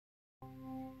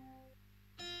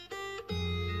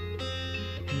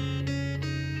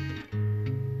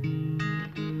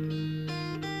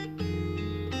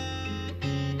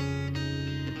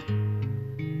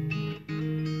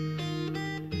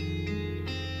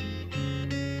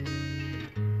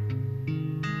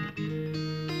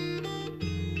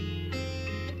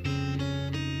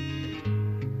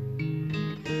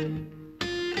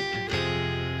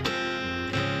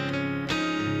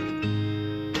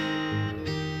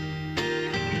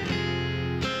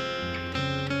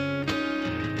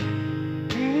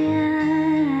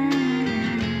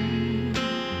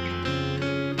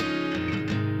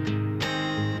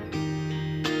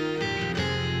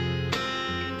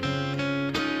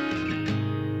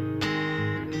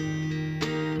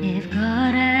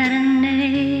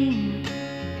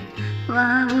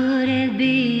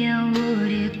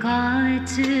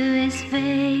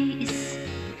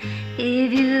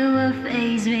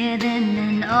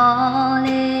all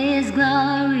His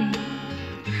glory.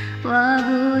 What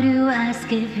would you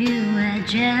ask if you had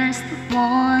just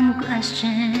one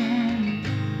question?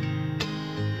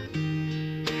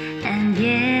 And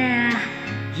yeah,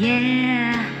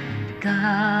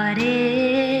 God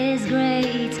is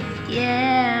great.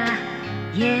 Yeah,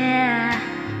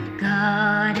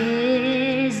 God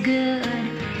is good.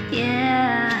 Yeah.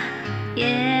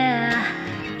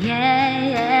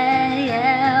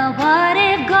 What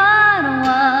if God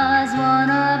was one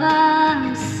of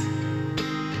us?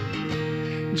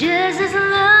 Just as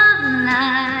loved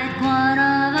like one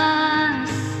of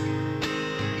us.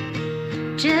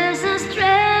 Just a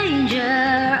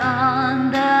stranger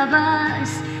on the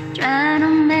bus, trying to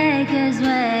make his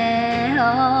way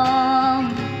home.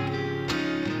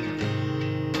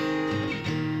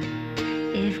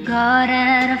 If God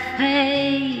had a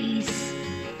face,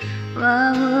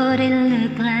 what would it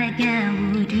look like,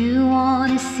 and would you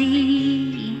want to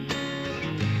see?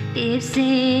 If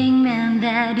seeing meant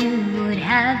that you would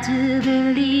have to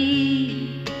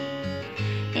believe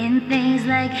in things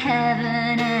like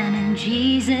heaven and in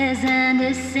Jesus and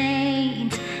the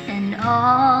saints and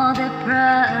all the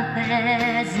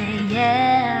prophets, say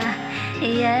yeah,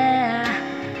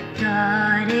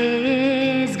 God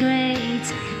is great.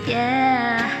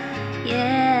 Yeah,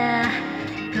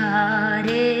 God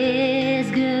is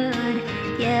good.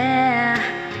 Yeah.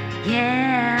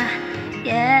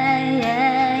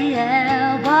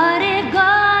 What if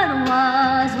God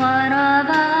was one of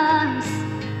us?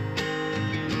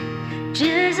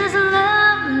 Just as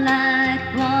loved like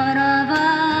one of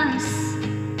us.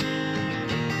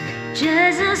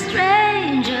 Just a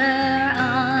stranger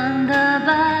on the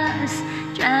bus,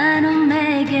 trying to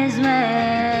make his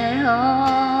way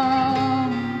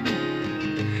home.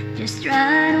 Just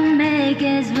trying to make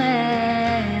his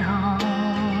way home.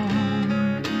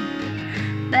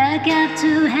 Back up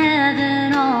to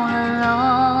heaven all alone.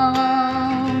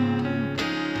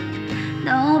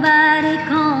 Nobody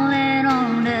calling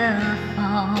on the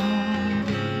phone,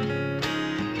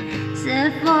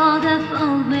 except for the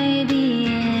folk maybe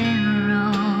in Rome.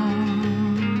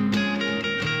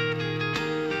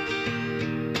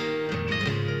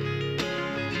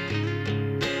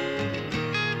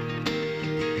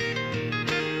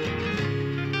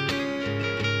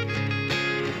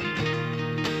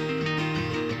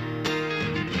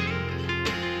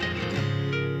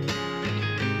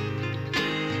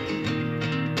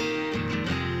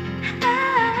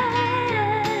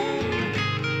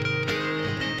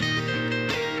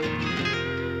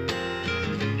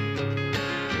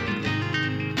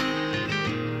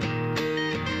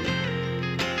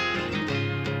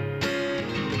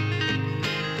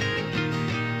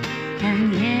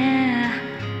 And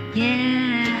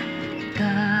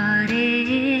God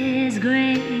is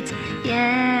great.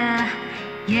 Yeah,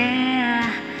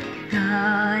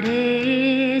 God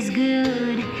is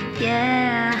good.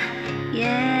 Yeah.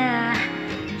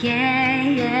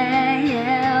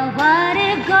 What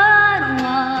if God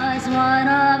was one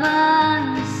of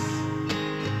us?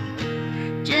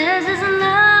 Just as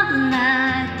loved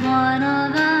like one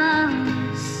of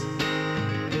us.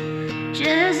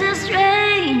 Just a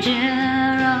stranger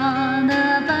on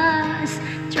the bus,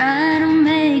 trying to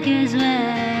make his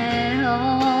way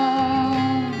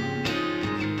home.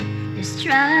 Just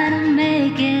trying to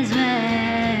make his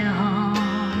way home.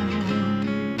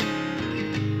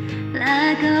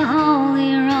 Like a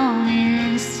holy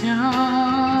rolling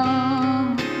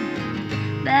stone,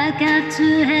 back up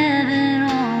to heaven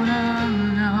all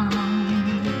alone.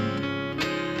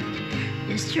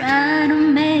 Just trying to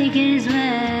make his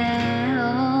way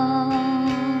home.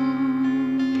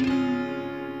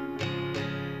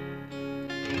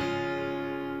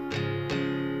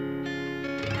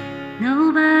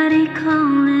 Nobody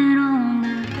calling on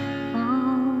the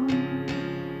phone,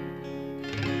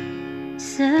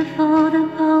 except for the